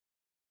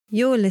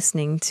You're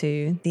listening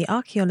to the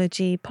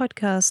Archaeology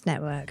Podcast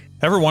Network.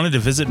 Ever wanted to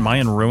visit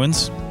Mayan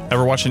ruins?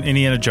 Ever watch an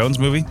Indiana Jones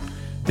movie?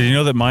 Did you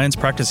know that Mayans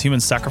practice human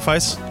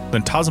sacrifice?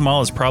 Then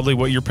Tazamal is probably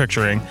what you're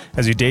picturing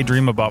as you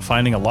daydream about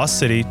finding a lost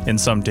city in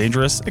some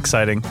dangerous,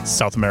 exciting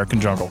South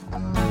American jungle.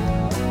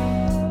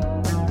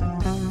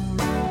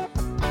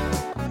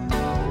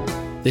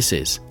 This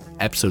is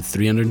episode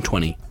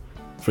 320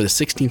 for the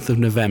 16th of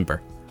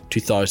November,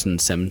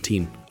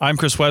 2017. I'm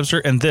Chris Webster,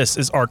 and this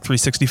is ARC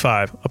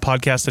 365, a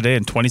podcast today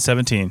in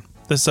 2017.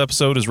 This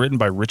episode is written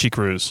by Richie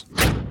Cruz.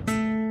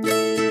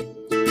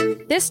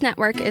 This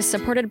network is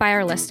supported by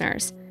our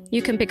listeners.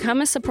 You can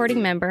become a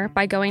supporting member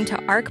by going to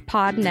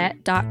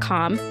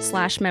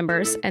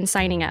arcpodnet.com/members and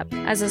signing up.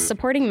 As a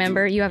supporting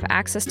member, you have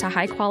access to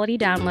high-quality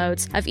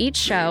downloads of each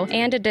show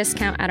and a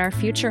discount at our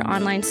future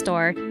online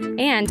store,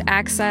 and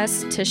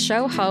access to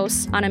show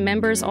hosts on a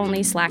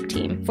members-only Slack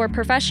team. For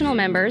professional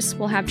members,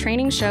 we'll have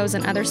training shows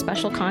and other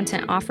special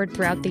content offered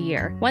throughout the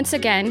year. Once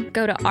again,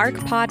 go to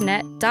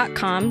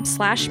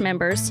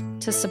arcpodnet.com/members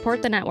to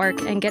support the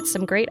network and get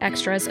some great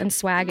extras and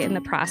swag in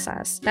the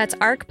process. That's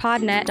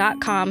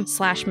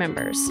arcpodnet.com/members.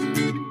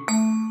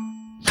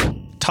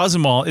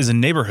 Tazamal is a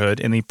neighborhood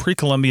in the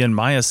pre-Columbian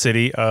Maya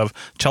city of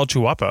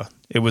Chalchuapa.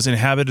 It was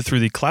inhabited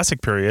through the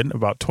Classic period,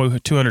 about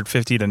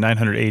 250 to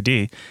 900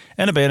 AD,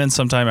 and abandoned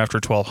sometime after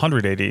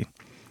 1200 AD,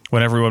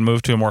 when everyone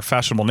moved to more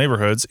fashionable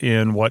neighborhoods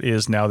in what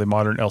is now the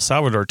modern El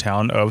Salvador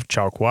town of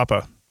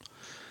Chalchuapa.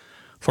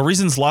 For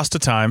reasons lost to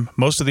time,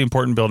 most of the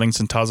important buildings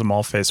in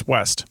Tazamal face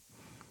west.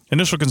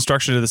 Initial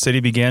construction of the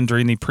city began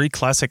during the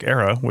pre-Classic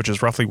era, which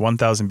is roughly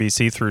 1000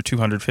 BC through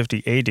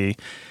 250 AD,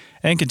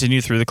 and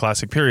continued through the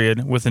Classic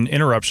period with an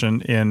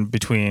interruption in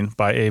between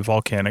by a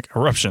volcanic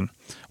eruption,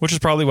 which is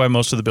probably why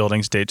most of the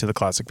buildings date to the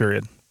Classic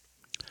period.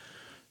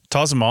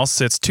 Tazamal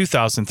sits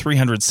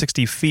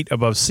 2,360 feet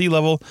above sea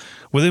level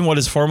within what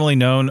is formerly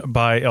known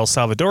by El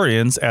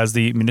Salvadorians as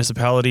the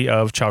municipality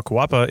of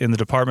Chalchuapa in the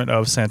department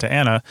of Santa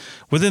Ana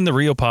within the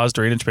Rio Paz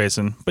drainage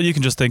basin, but you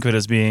can just think of it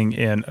as being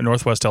in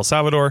northwest El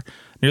Salvador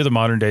near the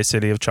modern-day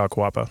city of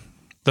Chalchuapa.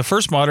 The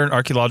first modern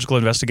archaeological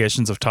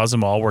investigations of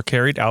Tazamal were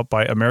carried out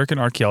by American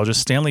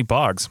archaeologist Stanley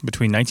Boggs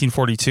between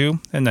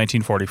 1942 and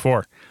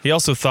 1944. He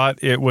also thought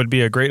it would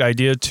be a great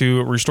idea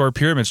to restore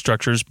pyramid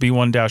structures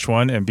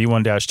B1-1 and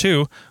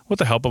B1-2 with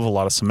the help of a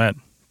lot of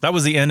cement. That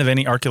was the end of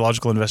any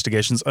archaeological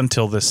investigations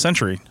until this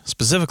century,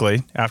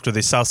 specifically after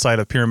the south side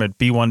of Pyramid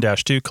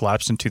B1-2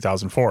 collapsed in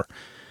 2004,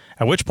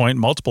 at which point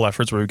multiple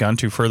efforts were begun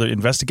to further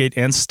investigate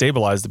and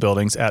stabilize the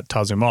buildings at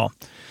Tazamal.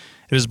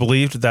 It is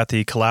believed that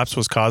the collapse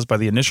was caused by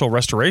the initial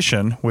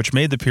restoration, which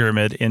made the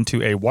pyramid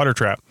into a water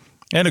trap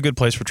and a good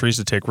place for trees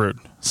to take root.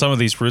 Some of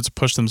these roots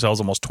pushed themselves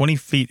almost 20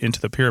 feet into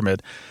the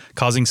pyramid,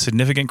 causing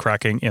significant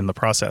cracking in the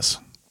process.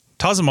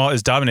 Tazamal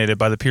is dominated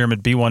by the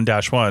pyramid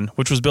B1-1,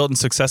 which was built in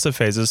successive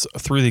phases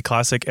through the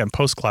Classic and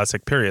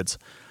post-Classic periods.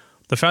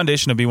 The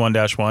foundation of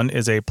B1-1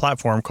 is a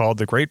platform called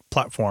the Great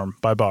Platform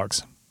by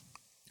Boggs.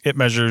 It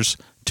measures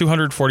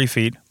 240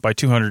 feet by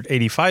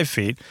 285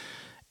 feet,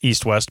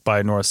 east-west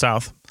by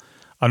north-south.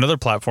 Another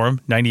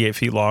platform, 98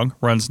 feet long,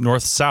 runs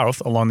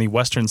north-south along the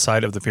western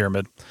side of the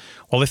pyramid,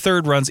 while a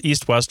third runs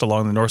east-west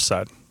along the north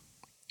side.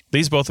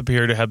 These both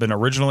appear to have been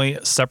originally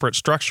separate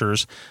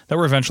structures that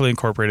were eventually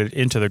incorporated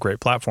into the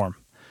Great Platform.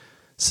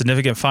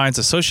 Significant finds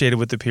associated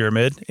with the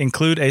pyramid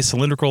include a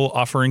cylindrical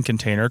offering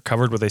container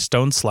covered with a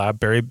stone slab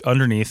buried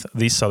underneath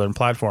the southern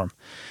platform.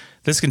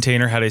 This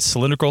container had a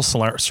cylindrical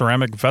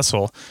ceramic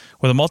vessel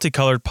with a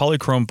multicolored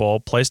polychrome bowl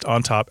placed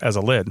on top as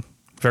a lid,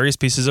 various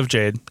pieces of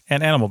jade,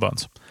 and animal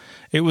bones.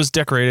 It was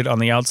decorated on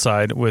the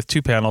outside with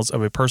two panels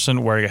of a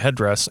person wearing a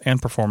headdress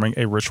and performing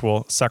a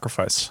ritual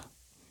sacrifice.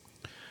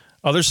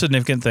 Other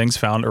significant things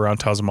found around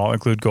Tazamal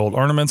include gold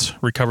ornaments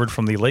recovered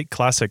from the late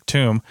Classic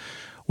tomb,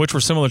 which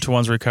were similar to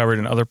ones recovered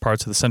in other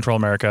parts of the Central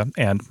America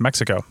and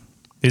Mexico.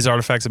 These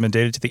artifacts have been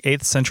dated to the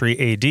 8th century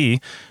AD,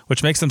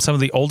 which makes them some of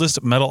the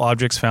oldest metal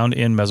objects found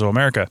in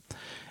Mesoamerica.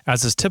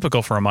 As is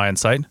typical for a Mayan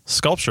site,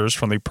 sculptures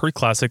from the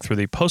pre-Classic through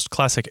the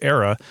post-Classic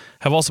era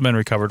have also been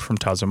recovered from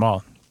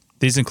Tazamal.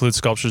 These include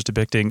sculptures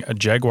depicting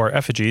jaguar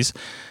effigies,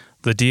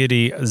 the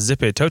deity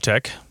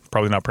Zipetotec,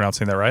 probably not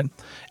pronouncing that right,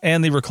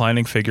 and the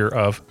reclining figure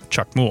of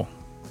Chacmul.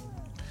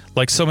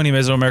 Like so many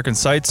Mesoamerican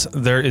sites,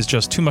 there is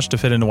just too much to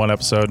fit into one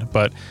episode,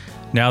 but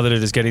now that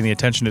it is getting the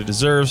attention it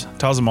deserves,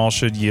 Tazamal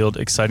should yield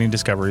exciting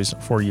discoveries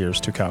for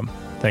years to come.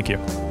 Thank you.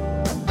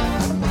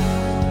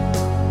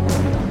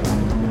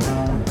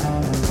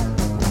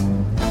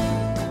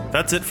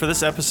 That's it for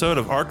this episode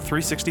of ARC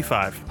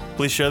 365.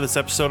 Please share this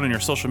episode on your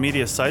social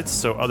media sites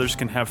so others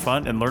can have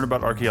fun and learn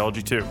about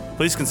archaeology too.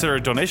 Please consider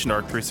a donation to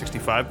ARC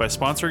 365 by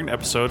sponsoring an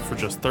episode for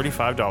just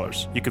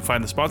 $35. You can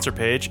find the sponsor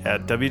page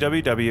at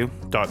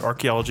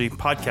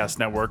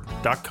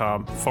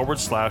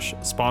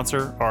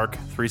www.archaeologypodcastnetwork.com/sponsor ARC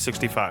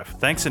 365.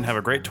 Thanks and have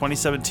a great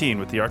 2017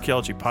 with the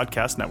Archaeology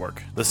Podcast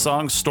Network. The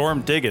song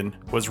Storm Diggin'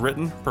 was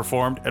written,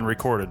 performed, and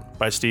recorded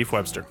by Steve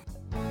Webster.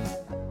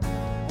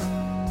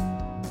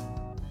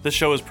 This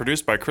show is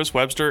produced by Chris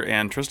Webster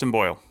and Tristan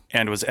Boyle,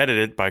 and was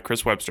edited by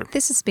Chris Webster.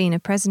 This has been a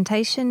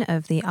presentation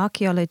of the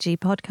Archaeology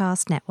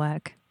Podcast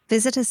Network.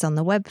 Visit us on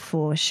the web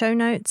for show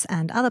notes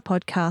and other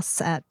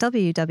podcasts at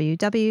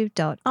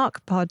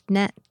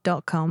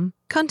www.archpodnet.com.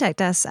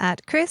 Contact us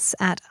at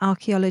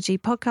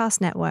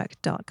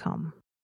chris@archaeologypodcastnetwork.com.